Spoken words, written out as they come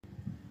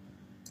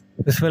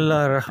بسم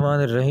اللہ الرحمن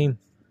الرحیم۔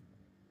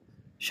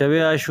 شب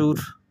عاشور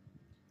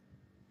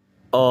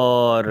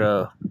اور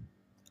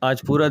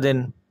آج پورا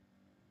دن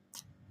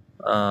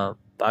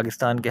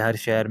پاکستان کے ہر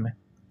شہر میں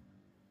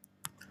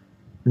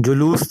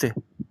جلوس تھے،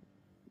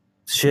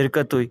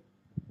 شرکت ہوئی۔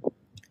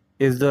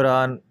 اس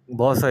دوران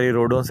بہت ساری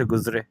روڈوں سے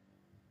گزرے،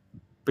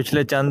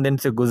 پچھلے چند دن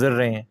سے گزر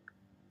رہے ہیں،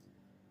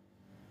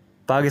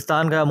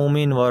 پاکستان کا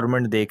عمومی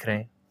انوائرمنٹ دیکھ رہے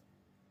ہیں۔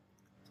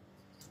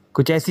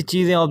 کچھ ایسی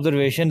چیزیں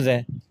آبزرویشنز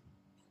ہیں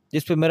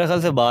جس پہ میرے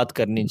خیال سے بات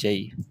کرنی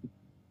چاہیے۔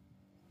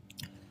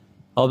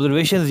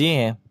 آبزرویشنز یہ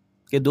ہیں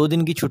کہ 2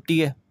 دن کی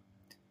چھٹی ہے،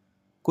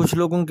 کچھ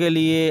لوگوں کے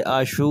لیے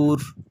عاشور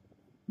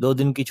 2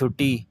 دن کی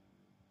چھٹی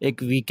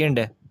ایک ویکنڈ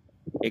ہے،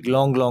 ایک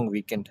لانگ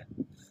ویکنڈ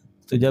ہے۔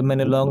 تو جب میں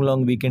نے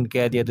لانگ ویکنڈ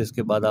کہہ دیا تو اس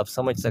کے بعد آپ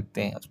سمجھ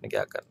سکتے ہیں اس میں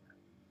کیا کرنا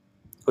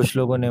ہے۔ کچھ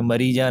لوگوں نے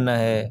مری جانا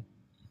ہے،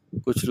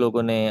 کچھ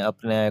لوگوں نے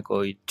اپنے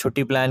کوئی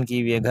چھٹی پلان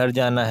کی ہوئی ہے، گھر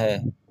جانا ہے،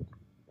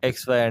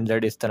 ایکس وائی اینڈ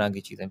زیڈ، اس طرح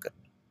کی چیزیں کرنی۔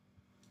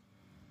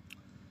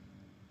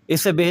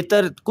 اس سے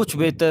بہتر، کچھ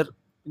بہتر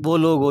وہ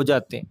لوگ ہو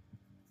جاتے ہیں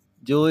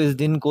جو اس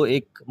دن کو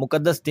ایک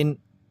مقدس دن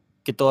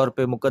کے طور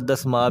پہ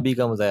مقدس مآبی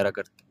کا مظاہرہ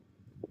کرتے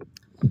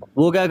ہیں۔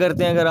 وہ کیا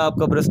کرتے ہیں، اگر آپ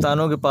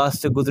قبرستانوں کے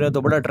پاس سے گزریں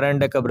تو بڑا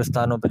ٹرینڈ ہے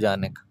قبرستانوں پہ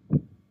جانے کا،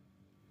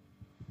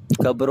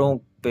 قبروں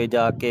پہ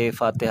جا کے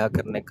فاتحہ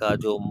کرنے کا۔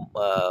 جو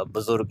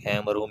بزرگ ہیں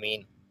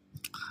مرحومین،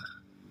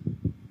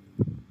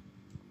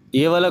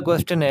 یہ والا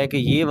کوسچن ہے کہ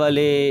یہ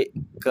والے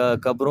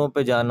قبروں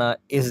پہ جانا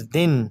اس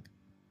دن،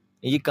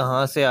 یہ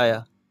کہاں سے آیا،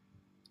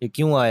 یہ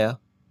کیوں آیا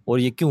اور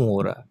یہ کیوں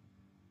ہو رہا ہے۔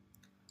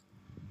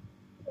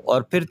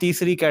 اور پھر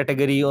تیسری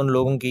کیٹیگری ان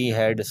لوگوں کی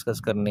ہے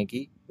ڈسکس کرنے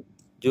کی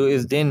جو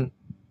اس دن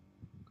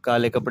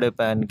کالے کپڑے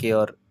پہن کے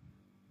اور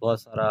بہت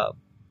سارا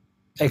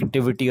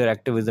ایکٹیویٹی اور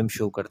ایکٹیویزم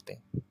شو کرتے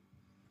ہیں۔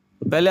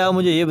 پہلے آپ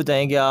مجھے یہ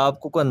بتائیں کہ آپ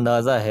کو کوئی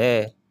اندازہ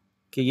ہے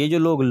کہ یہ جو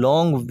لوگ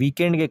لانگ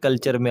ویکنڈ کے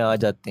کلچر میں آ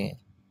جاتے ہیں،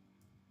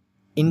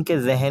 ان کے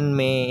ذہن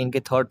میں، ان کے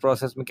تھاٹ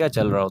پروسیس میں کیا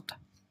چل رہا ہوتا ہے؟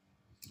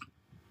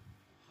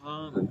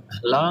 ہاں،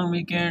 لانگ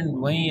ویکینڈ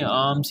وہی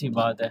عام سی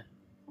بات ہے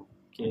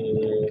کہ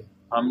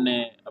ہم نے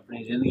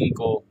اپنی زندگی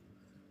کو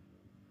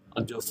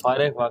جو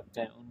فارغ وقت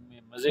ہیں ان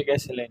میں مزے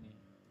کیسے لینے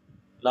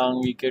ہیں، لانگ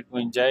ویکینڈ کو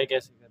انجوائے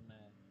کیسے کرنا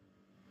ہے،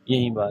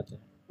 یہی بات ہے۔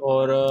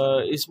 اور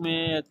اس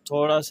میں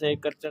تھوڑا سا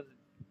ایک کلچر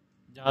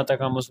جہاں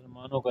تک ہم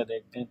مسلمانوں کا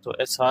دیکھتے ہیں تو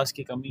احساس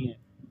کی کمی ہے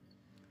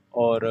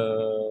اور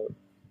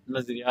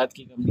نظریات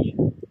کی کمی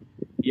ہے،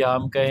 یا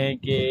ہم کہیں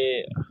کہ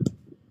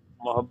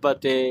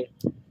محبت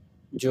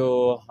جو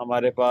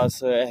ہمارے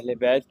پاس اہل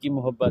بیت کی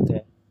محبت ہے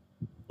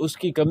اس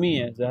کی کمی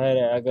ہے۔ ظاہر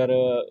ہے اگر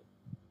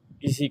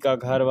کسی کا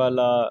گھر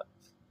والا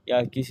یا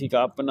کسی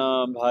کا اپنا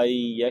بھائی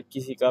یا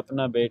کسی کا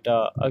اپنا بیٹا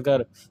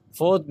اگر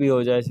فوت بھی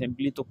ہو جائے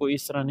سمپلی، تو کوئی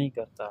اس طرح نہیں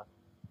کرتا۔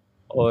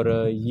 اور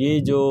یہ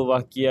جو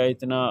واقعہ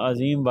اتنا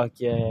عظیم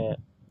واقعہ ہے،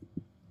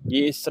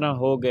 یہ اس طرح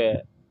ہو گیا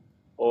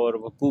اور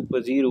وقوع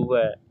پذیر ہوا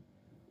ہے،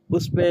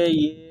 اس پہ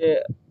یہ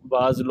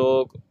بعض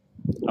لوگ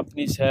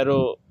اپنی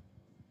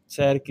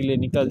سیر کے لیے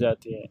نکل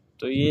جاتے ہیں،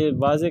 تو یہ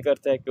واضح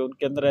کرتا ہے کہ ان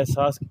کے اندر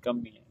احساس کی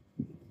کمی ہے۔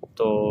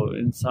 تو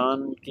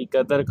انسان کی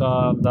قدر کا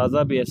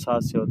اندازہ بھی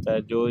احساس سے ہوتا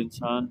ہے، جو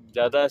انسان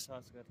زیادہ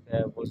احساس کرتا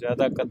ہے وہ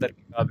زیادہ قدر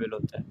کے قابل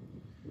ہوتا ہے۔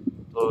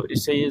 تو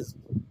اس سے یہ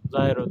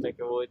ظاہر ہوتا ہے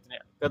کہ وہ اتنے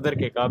قدر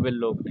کے قابل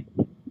لوگ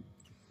نہیں۔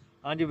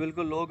 ہاں جی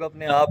بالکل، لوگ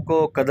اپنے آپ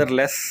کو قدر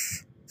لیس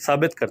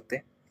ثابت کرتے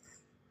ہیں۔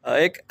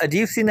 ایک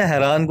عجیب سی نہ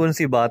حیران کن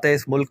سی بات ہے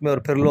اس ملک میں، اور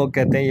پھر لوگ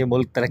کہتے ہیں یہ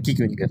ملک ترقی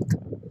کیوں نہیں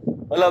کرتا۔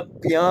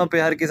 مطلب یہاں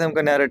پہ ہر قسم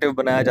کا نیریٹو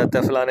بنایا جاتا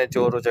ہے، فلانے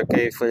چور و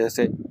چکے، اس وجہ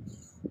سے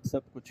سب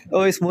کچھ۔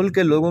 اور اس ملک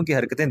کے لوگوں کی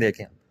حرکتیں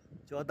دیکھیں،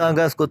 14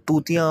 اگست کو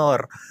توتیاں اور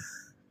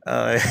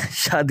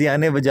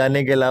شادیانے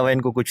بجانے کے علاوہ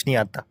ان کو کچھ نہیں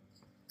آتا۔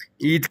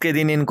 عید کے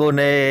دن ان کو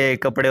نئے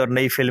کپڑے اور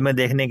نئی فلمیں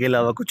دیکھنے کے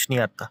علاوہ کچھ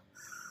نہیں آتا۔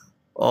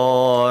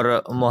 اور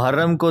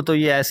محرم کو تو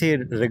یہ ایسے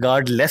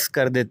ریگارڈ لیس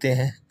کر دیتے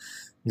ہیں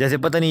جیسے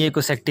پتہ نہیں یہ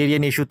کوئی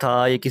سیکٹیرین ایشو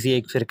تھا، یہ کسی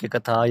ایک فرقے کا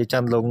تھا، یہ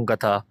چند لوگوں کا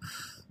تھا۔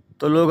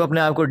 تو لوگ اپنے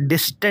آپ کو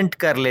ڈسٹنٹ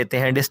کر لیتے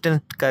ہیں،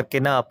 ڈسٹنٹ کر کے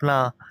نا اپنا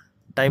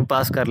ٹائم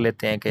پاس کر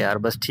لیتے ہیں کہ یار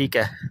بس ٹھیک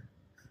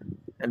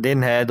ہے،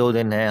 دن ہے، 2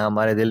 دن ہے،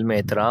 ہمارے دل میں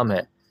احترام ہے،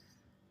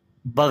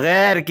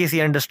 بغیر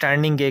کسی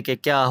انڈرسٹینڈنگ کے کہ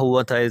کیا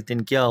ہوا تھا اس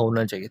دن، کیا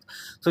ہونا چاہیے تھا۔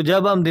 تو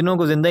جب ہم دنوں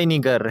کو زندہ ہی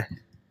نہیں کر رہے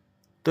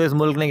تو اس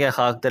ملک نے کیا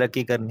خاک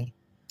ترقی کرنی؟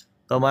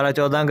 تو ہمارا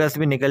 14 اگست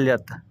بھی نکل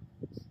جاتا،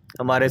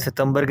 ہمارے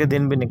ستمبر کے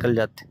دن بھی نکل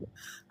جاتے،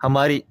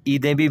 ہماری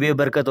عیدیں بھی بے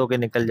برکت ہو کے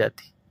نکل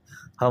جاتی،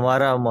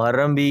 ہمارا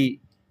محرم بھی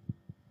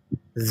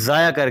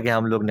ضائع کر کے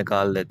ہم لوگ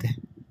نکال دیتے،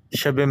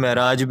 شب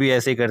معراج بھی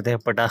ایسے ہی کرتے ہیں،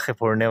 پٹاخے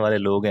پھوڑنے والے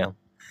لوگ ہیں ہم۔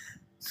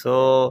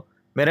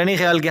 میرا نہیں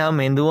خیال کہ ہم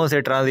ہندوؤں سے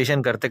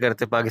ٹرانزیشن کرتے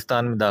کرتے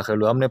پاکستان میں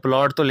داخل ہوا۔ ہم نے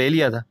پلاٹ تو لے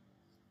لیا تھا،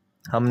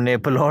 ہم نے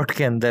پلاٹ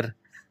کے اندر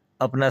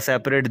اپنا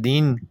سیپریٹ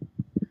دین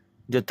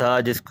جو تھا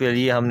جس کے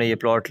لیے ہم نے یہ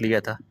پلاٹ لیا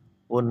تھا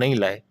وہ نہیں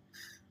لائے،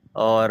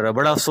 اور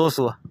بڑا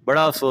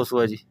افسوس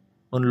ہوا جی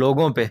ان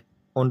لوگوں پہ،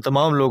 ان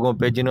تمام لوگوں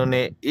پہ جنہوں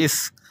نے اس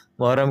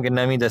محرم کے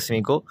 9ویں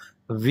 10ویں کو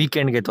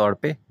ویکنڈ کے طور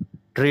پہ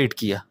ٹریٹ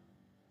کیا۔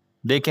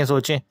 دیکھیں،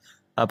 سوچیں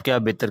آپ کیا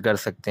بہتر کر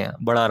سکتے ہیں،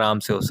 بڑا آرام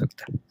سے ہو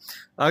سکتا ہے۔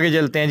 آگے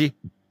چلتے ہیں جی،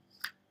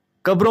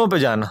 قبروں پہ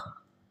جانا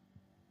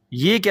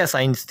یہ کیا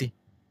سائنس تھی؟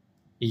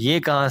 یہ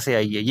کہاں سے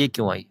آئی ہے، یہ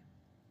کیوں آئی؟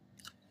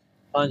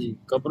 ہاں جی،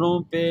 قبروں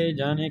پہ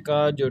جانے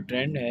کا جو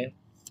ٹرینڈ ہے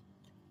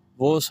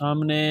وہ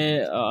سامنے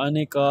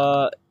آنے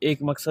کا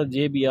ایک مقصد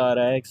یہ بھی آ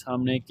رہا ہے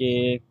سامنے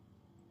کہ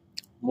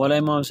مولا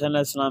امام حسین علیہ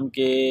السلام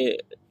کے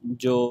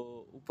جو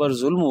اوپر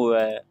ظلم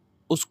ہوا ہے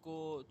اس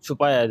کو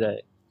چھپایا جائے.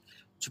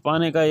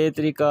 چھپانے کا یہ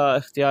طریقہ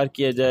اختیار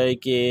کیا جائے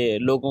کہ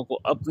لوگوں کو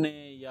اپنے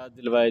یاد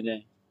دلوائے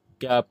جائیں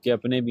کہ آپ کے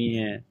اپنے بھی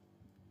ہیں،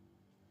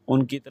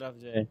 ان کی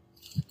طرف جائیں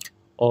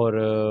اور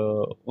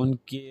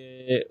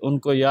ان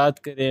کو یاد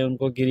کریں، ان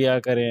کو گریہ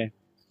کریں.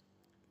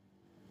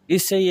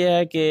 اس سے یہ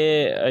ہے کہ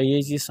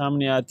یہ چیز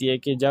سامنے آتی ہے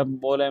کہ جب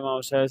مولا امام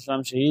حسین علیہ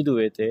السلام شہید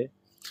ہوئے تھے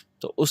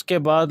تو اس کے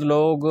بعد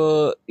لوگ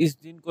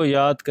اس دن کو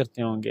یاد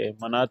کرتے ہوں گے،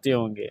 مناتے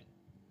ہوں گے.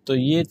 تو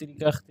یہ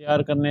طریقہ اختیار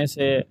کرنے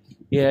سے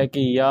یہ ہے کہ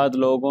یاد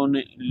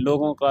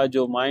لوگوں کا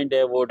جو مائنڈ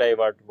ہے وہ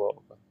ڈائیورٹ ہوا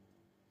ہوگا.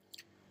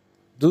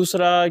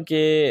 دوسرا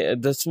کہ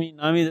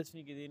نامی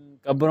دسویں کے دن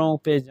قبروں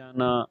پہ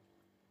جانا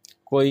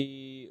کوئی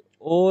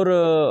اور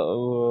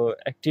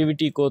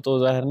ایکٹیویٹی کو تو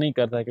ظاہر نہیں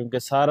کرتا، کیونکہ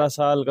سارا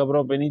سال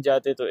قبروں پہ نہیں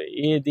جاتے، تو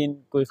یہ دن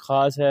کوئی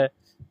خاص ہے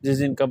جس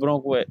دن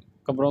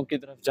قبروں کی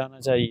طرف جانا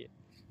چاہیے.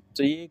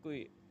 تو یہ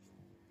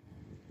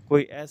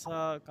کوئی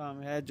ایسا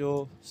کام ہے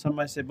جو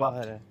سمجھ سے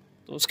باہر ہے.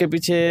 تو اس کے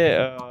پیچھے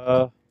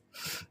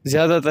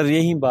زیادہ تر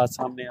یہی بات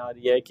سامنے آ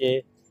رہی ہے کہ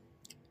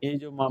یہ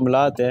جو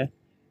معاملات ہے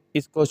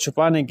اس کو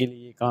چھپانے کے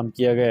لیے کام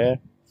کیا گیا ہے.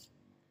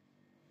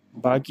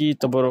 باقی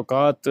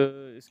تبرکات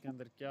اس کے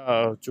اندر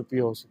کیا چھپی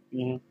ہو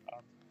سکتی ہیں؟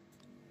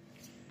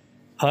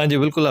 ہاں جی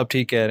بالکل، آپ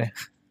ٹھیک کہہ رہے ہیں.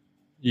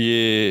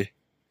 یہ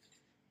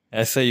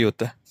ایسا ہی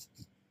ہوتا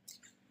ہے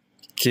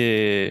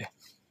کہ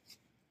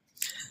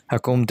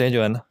حکومتیں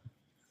جو ہے نا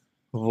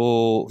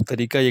وہ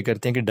طریقہ یہ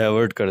کرتی ہیں کہ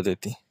ڈائیورٹ کر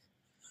دیتی ہیں،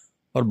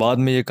 اور بعد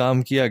میں یہ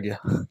کام کیا گیا.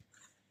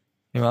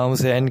 امام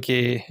حسین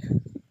کے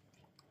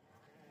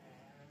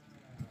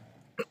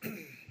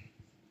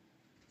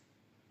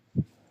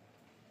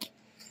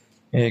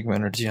ایک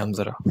منٹ جی، ہم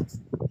ذرا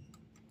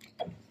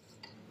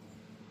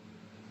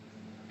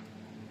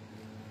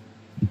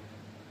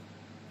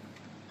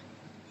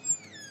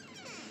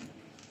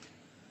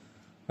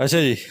اچھا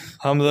جی،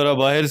 ہم ذرا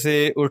باہر سے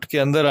اٹھ کے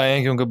اندر آئے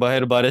ہیں کیونکہ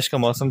باہر بارش کا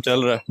موسم چل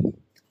رہا ہے.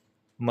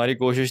 ہماری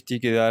کوشش تھی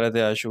کہ زیارت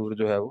عاشور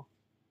جو ہے وہ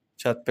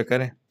چھت پہ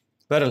کریں.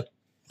 بہرحال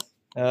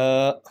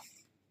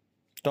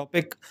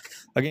ٹاپک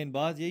اگین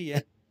بات یہی ہے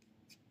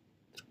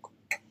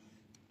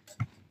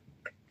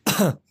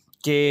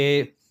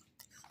کہ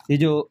یہ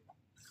جو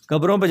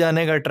قبروں پہ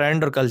جانے کا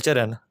ٹرینڈ اور کلچر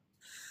ہے نا،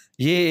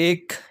 یہ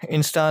ایک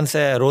انسٹانس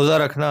ہے. روزہ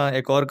رکھنا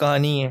ایک اور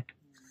کہانی ہے،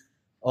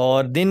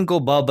 اور دن کو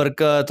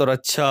بابرکت اور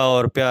اچھا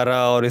اور پیارا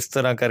اور اس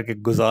طرح کر کے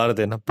گزار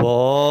دینا.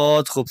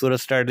 بہت خوبصورت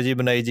اسٹریٹجی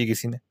بنائی جی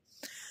کسی نے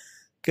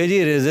کہ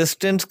جی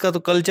ریزسٹنس کا تو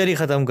کلچر ہی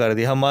ختم کر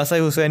دیا. حماسہ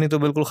حسینی تو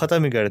بالکل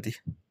ختم ہی کر دی.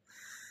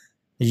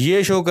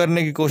 یہ شو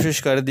کرنے کی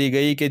کوشش کر دی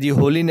گئی کہ جی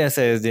ہولینس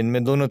ہے اس دن میں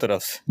دونوں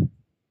طرف سے،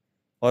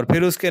 اور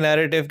پھر اس کے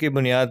نیریٹو کی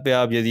بنیاد پہ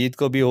آپ یزید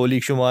کو بھی ہولی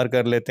شمار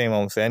کر لیتے ہیں،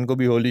 امام حسین کو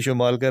بھی ہولی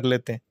شمار کر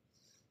لیتے ہیں،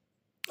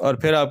 اور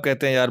پھر آپ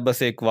کہتے ہیں یار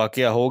بس ایک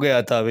واقعہ ہو گیا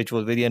تھا which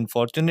was very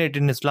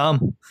unfortunate in اسلام،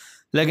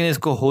 لیکن اس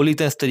کو ہولی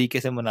تو اس طریقے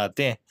سے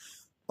مناتے ہیں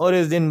اور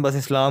اس دن بس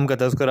اسلام کا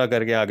تذکرہ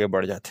کر کے آگے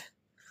بڑھ جاتے ہیں.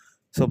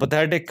 سو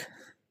پیتھیٹک.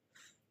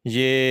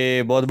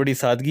 یہ بہت بڑی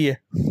سادگی ہے،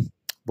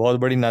 بہت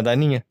بڑی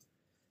نادانی ہے.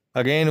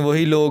 اگین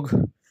وہی لوگ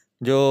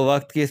جو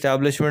وقت کی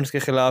اسٹیبلشمنٹس کے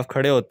خلاف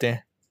کھڑے ہوتے ہیں،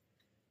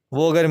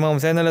 وہ اگر امام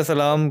حسین علیہ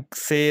السلام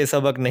سے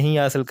سبق نہیں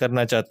حاصل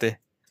کرنا چاہتے،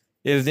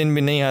 اس دن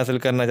بھی نہیں حاصل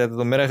کرنا چاہتے،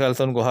 تو میرا خیال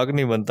سے ان کو حق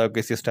نہیں بنتا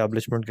کسی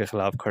اسٹیبلشمنٹ کے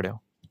خلاف کھڑے ہوں.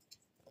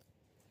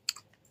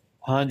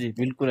 ہاں جی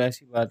بالکل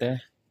ایسی بات ہے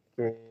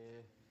کہ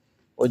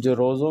وہ جو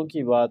روزوں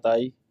کی بات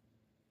آئی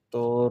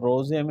تو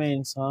روزے میں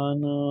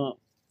انسان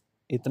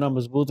اتنا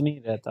مضبوط نہیں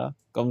رہتا،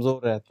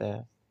 کمزور رہتا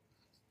ہے،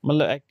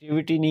 مطلب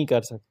ایکٹیویٹی نہیں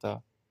کر سکتا.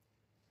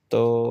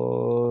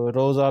 تو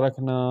روزہ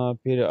رکھنا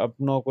پھر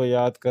اپنوں کو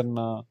یاد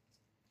کرنا،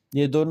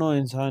 یہ دونوں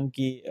انسان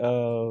کی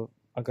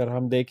اگر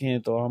ہم دیکھیں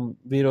تو ہم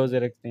بھی روزے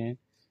رکھتے ہیں،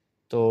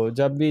 تو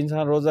جب بھی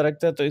انسان روزہ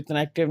رکھتا ہے تو اتنا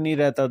ایکٹیو نہیں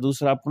رہتا.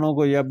 دوسرا اپنوں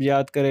کو جب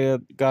یاد کرے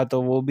گا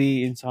تو وہ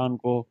بھی انسان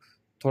کو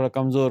تھوڑا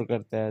کمزور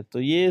کرتا ہے.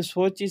 تو یہ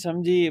سوچی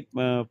سمجھی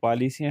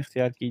پالیسیاں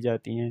اختیار کی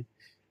جاتی ہیں،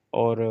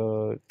 اور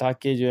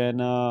تاکہ جو ہے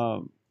نا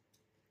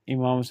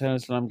امام حسین علیہ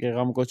السلام کے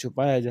غم کو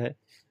چھپایا جائے.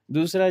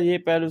 دوسرا یہ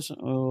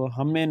پہلو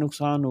ہمیں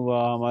نقصان ہوا،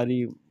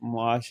 ہماری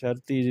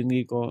معاشرتی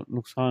زندگی کو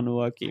نقصان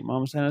ہوا کہ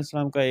امام حسین علیہ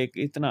السلام کا ایک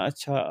اتنا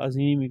اچھا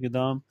عظیم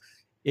اقدام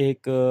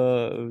ایک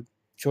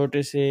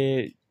چھوٹے سے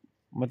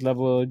مطلب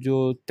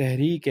جو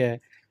تحریک ہے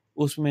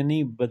اس میں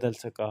نہیں بدل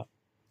سکا.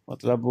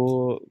 مطلب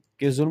وہ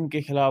کہ ظلم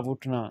کے خلاف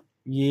اٹھنا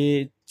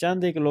یہ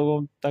چند ایک لوگوں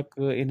تک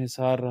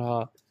انحصار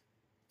رہا.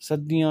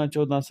 صدیاں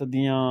 14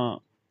 صدیاں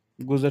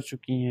گزر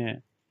چکی ہیں،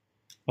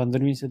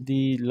 15ویں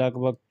صدی لگ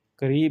بھگ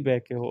قریب ہے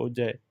کہ ہو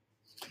جائے.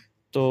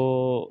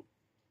 تو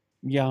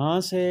یہاں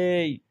سے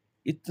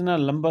اتنا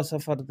لمبا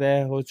سفر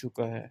طے ہو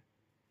چکا ہے،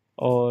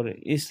 اور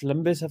اس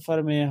لمبے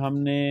سفر میں ہم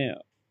نے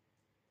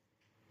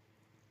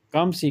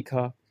کم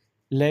سیکھا،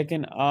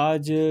 لیکن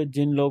آج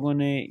جن لوگوں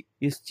نے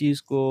اس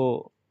چیز کو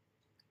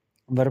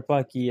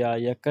برپا کیا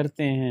یا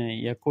کرتے ہیں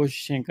یا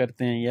کوششیں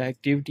کرتے ہیں یا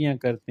ایکٹیویٹیاں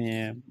کرتے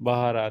ہیں،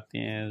 باہر آتے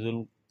ہیں،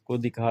 ظلم کو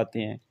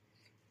دکھاتے ہیں،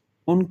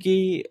 ان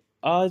کی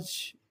آج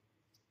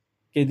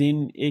کے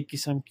دن ایک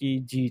قسم کی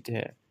جیت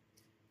ہے۔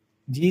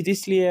 جیت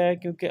اس لیے ہے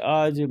کیونکہ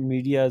آج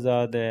میڈیا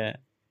آزاد ہے۔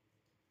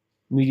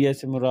 میڈیا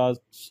سے مراد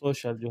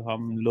سوشل، جو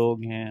ہم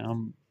لوگ ہیں،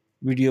 ہم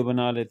ویڈیو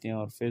بنا لیتے ہیں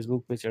اور فیس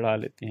بک پہ چڑھا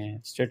لیتے ہیں،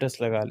 اسٹیٹس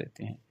لگا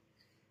لیتے ہیں،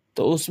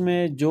 تو اس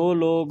میں جو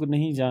لوگ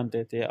نہیں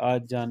جانتے تھے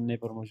آج جاننے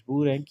پر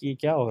مجبور ہیں کہ یہ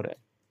کیا ہو رہا ہے۔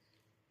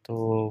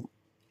 تو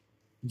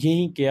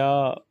یہی کیا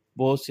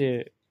بہت سے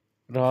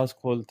راز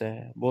کھولتا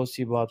ہے، بہت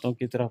سی باتوں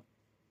کی طرف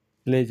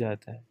لے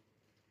جاتا ہے،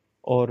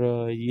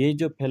 اور یہ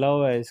جو پھیلا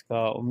ہوا ہے اس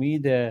کا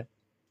امید ہے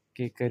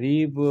کہ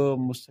قریب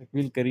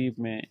مستقبل قریب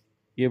میں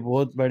یہ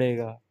بہت بڑھے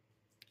گا،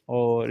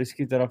 اور اس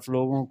کی طرف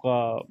لوگوں کا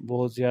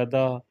بہت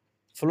زیادہ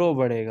فلو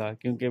بڑھے گا،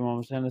 کیونکہ امام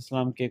حسین علیہ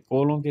السلام کے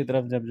قولوں کی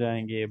طرف جب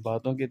جائیں گے،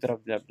 باتوں کی طرف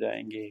جب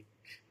جائیں گے،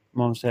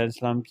 امام حسین علیہ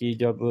السلام کی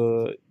جب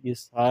یہ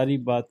ساری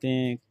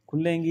باتیں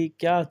کھلیں گی،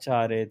 کیا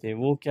چاہ رہے تھے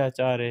وہ، کیا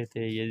چاہ رہے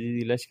تھے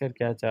یزیدی لشکر،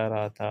 کیا چاہ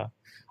رہا تھا،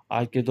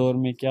 آج کے دور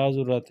میں کیا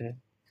ضرورت ہے،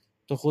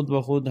 تو خود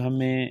بخود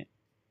ہمیں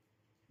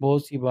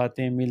بہت سی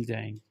باتیں مل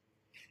جائیں گی۔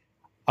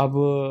 اب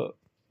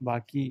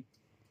باقی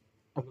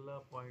اگلا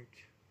پوائنٹ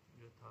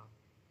جو تھا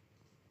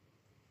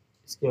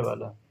اس کے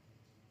والا،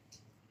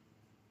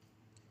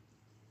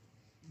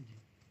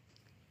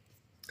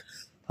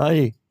 ہاں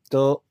جی،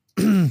 تو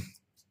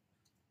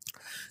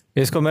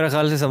اس کو میرے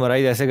خیال سے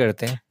سمرائز ایسے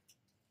کرتے ہیں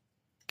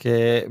کہ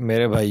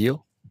میرے بھائیوں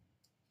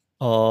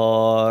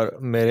اور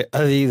میرے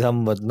عزیز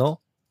ہم وطنوں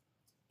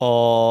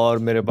اور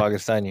میرے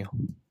پاکستانیوں،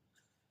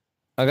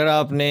 اگر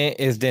آپ نے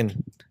اس دن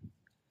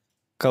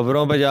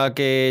قبروں پہ جا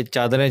کے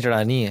چادریں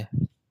چڑھانی ہے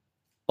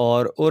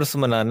اور عرس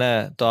منانا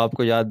ہے، تو آپ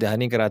کو یاد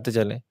دہانی کراتے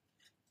چلیں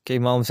کہ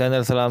امام حسین علیہ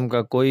السلام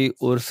کا کوئی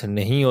عرس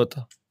نہیں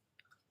ہوتا،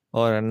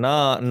 اور نہ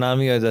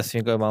نامی اور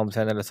دسویں کو امام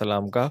حسین علیہ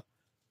السلام کا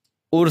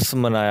عرس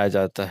منایا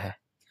جاتا ہے۔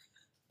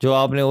 جو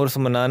آپ نے عرس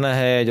منانا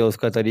ہے، جو اس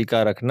کا طریقہ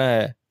رکھنا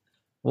ہے،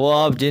 وہ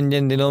آپ جن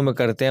جن دنوں میں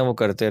کرتے ہیں وہ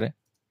کرتے رہیں،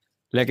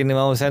 لیکن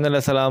امام حسین علیہ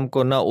السلام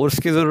کو نہ عرس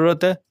کی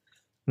ضرورت ہے،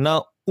 نہ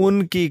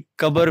ان کی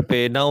قبر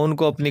پہ، نہ ان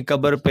کو اپنی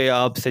قبر پہ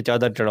آپ سے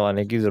چادر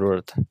چڑھوانے کی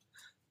ضرورت ہے۔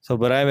 سو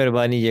برائے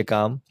مہربانی یہ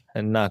کام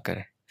نہ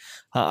کریں۔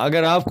 ہاں،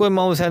 اگر آپ کو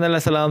امام حسین علیہ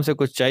السلام سے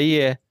کچھ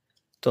چاہیے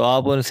تو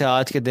آپ ان سے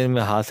آج کے دن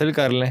میں حاصل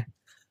کر لیں،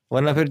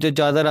 ورنہ پھر جو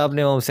چادر آپ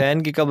نے امام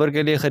حسین کی قبر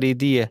کے لیے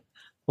خریدی ہے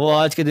وہ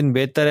آج کے دن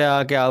بہتر ہے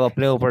آ کے آپ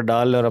اپنے اوپر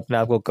ڈال لیں اور اپنے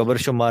آپ کو قبر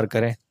شمار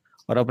کریں،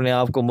 اور اپنے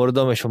آپ کو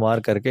مردوں میں شمار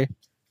کر کے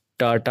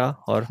ٹاٹا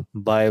اور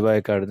بائے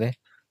بائے کر دیں۔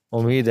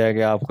 امید ہے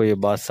کہ آپ کو یہ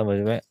بات سمجھ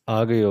میں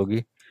آ گئی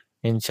ہوگی۔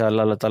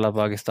 انشاءاللہ اللہ تعالیٰ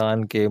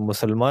پاکستان کے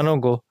مسلمانوں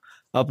کو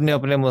اپنے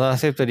اپنے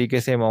مناسب طریقے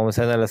سے امام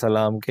حسین علیہ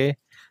السلام کے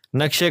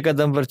نقش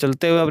قدم پر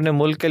چلتے ہوئے اپنے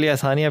ملک کے لیے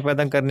آسانیاں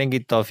پیدا کرنے کی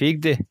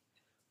توفیق دے،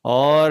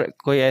 اور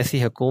کوئی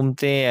ایسی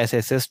حکومتیں،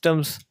 ایسے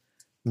سسٹمز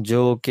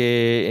جو کہ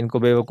ان کو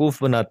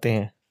بیوقوف بناتے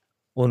ہیں،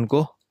 ان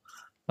کو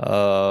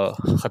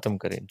ختم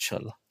کرے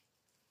انشاءاللہ۔